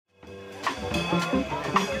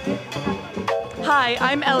Hi,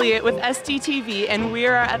 I'm Elliot with SDTV, and we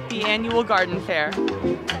are at the annual garden fair.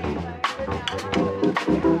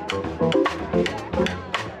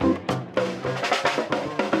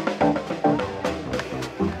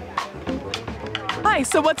 Hi,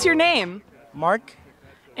 so what's your name? Mark.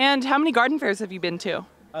 And how many garden fairs have you been to?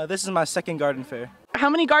 This is my second garden fair. How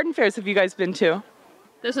many garden fairs have you guys been to?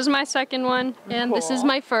 This is my second one, and this is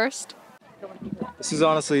my first. This is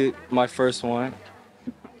honestly my first one.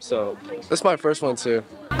 So, this is my first one too.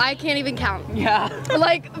 I can't even count. Yeah.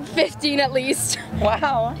 Like 15 at least.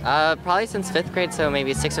 Wow. Probably since 5th grade, so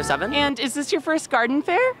maybe 6 or 7. And is this your first garden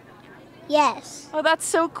fair? Yes. Oh, that's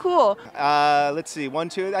so cool. Let's see, 1,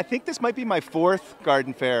 2. I think this might be my 4th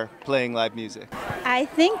garden fair playing live music. I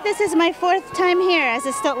think this is my 4th time here as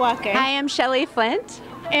a stilt walker. I am Shelley Flint.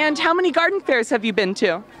 And how many garden fairs have you been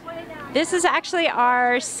to? This is actually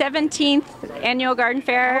our 17th annual garden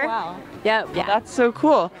fair. Oh, wow. Yep. Yeah. That's so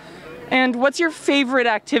cool. And what's your favorite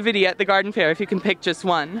activity at the garden fair, if you can pick just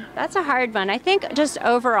one? That's a hard one. I think just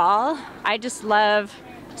overall, I just love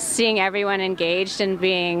seeing everyone engaged and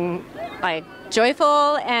being like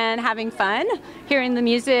joyful and having fun, hearing the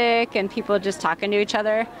music and people just talking to each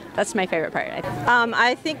other. That's my favorite part.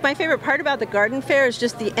 I think my favorite part about the garden fair is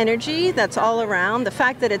just the energy that's all around. The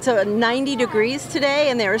fact that it's 90 degrees today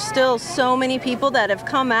and there are still so many people that have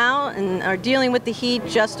come out and are dealing with the heat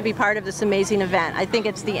just to be part of this amazing event. I think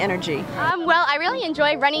it's the energy. Well, I really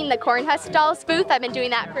enjoy running the corn husk dolls booth. I've been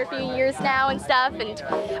doing that for a few years now and stuff,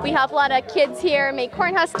 and we help a lot of kids here make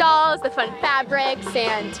corn husk dolls, the fun fabrics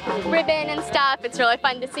and ribbon and stuff. It's really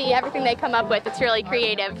fun to see everything they come up with. It's really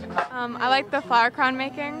creative. I like the flower crown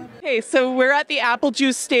making. Okay, so we're at the apple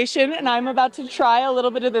juice station, and I'm about to try a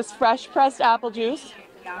little bit of this fresh pressed apple juice.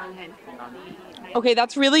 Okay,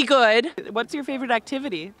 that's really good. What's your favorite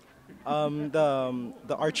activity? The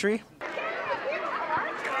archery.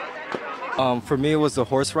 For me, it was the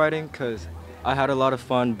horse riding because I had a lot of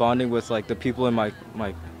fun bonding with like the people in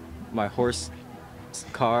my horse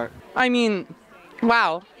car. I mean,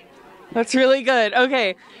 wow. That's really good.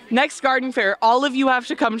 Okay, next garden fair, all of you have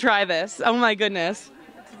to come try this. Oh my goodness.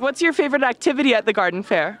 What's your favorite activity at the garden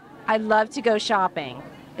fair? I love to go shopping.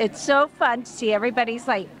 It's so fun to see everybody's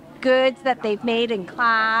like goods that they've made in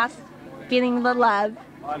class, feeling the love.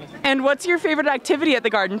 And what's your favorite activity at the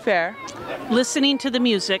garden fair? Listening to the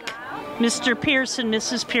music. Mr. Pierce and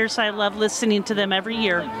Mrs. Pierce, I love listening to them every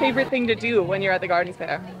year. Favorite thing to do when you're at the garden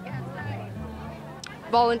fair?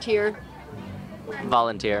 Volunteer.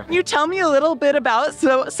 Volunteer. Can you tell me a little bit about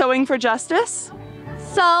Sewing for Justice?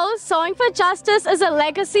 So, Sewing for Justice is a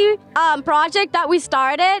legacy project that we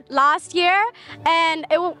started last year, and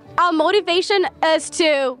our motivation is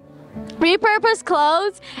to repurpose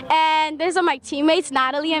clothes, and these are my teammates,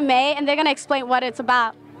 Natalie and May, and they're gonna explain what it's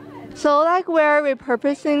about. So like we're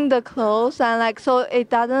repurposing the clothes and like so it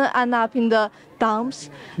doesn't end up in the dumps,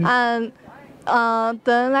 and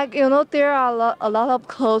then like there are a lot of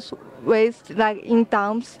clothes waste like in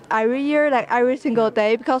dumps every year, like every single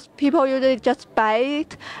day, because people usually just buy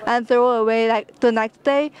it and throw away like the next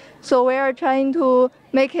day. So we are trying to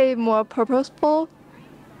make it more purposeful.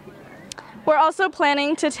 We're also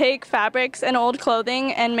planning to take fabrics and old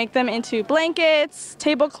clothing and make them into blankets,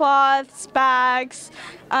 tablecloths, bags,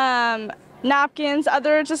 napkins,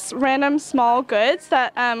 other just random small goods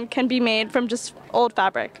that can be made from just old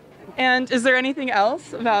fabric. And is there anything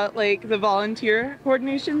else about like the volunteer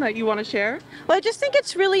coordination that you want to share? Well, I just think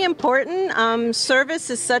it's really important. Service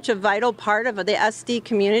is such a vital part of the SD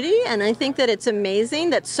community, and I think that it's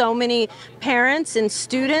amazing that so many parents and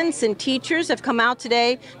students and teachers have come out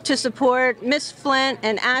today to support Miss Flint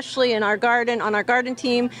and Ashley and our garden on our garden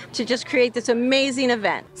team to just create this amazing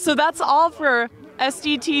event. So that's all for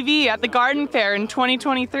SDTV at the Garden Fair in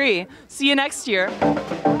 2023. See you next year.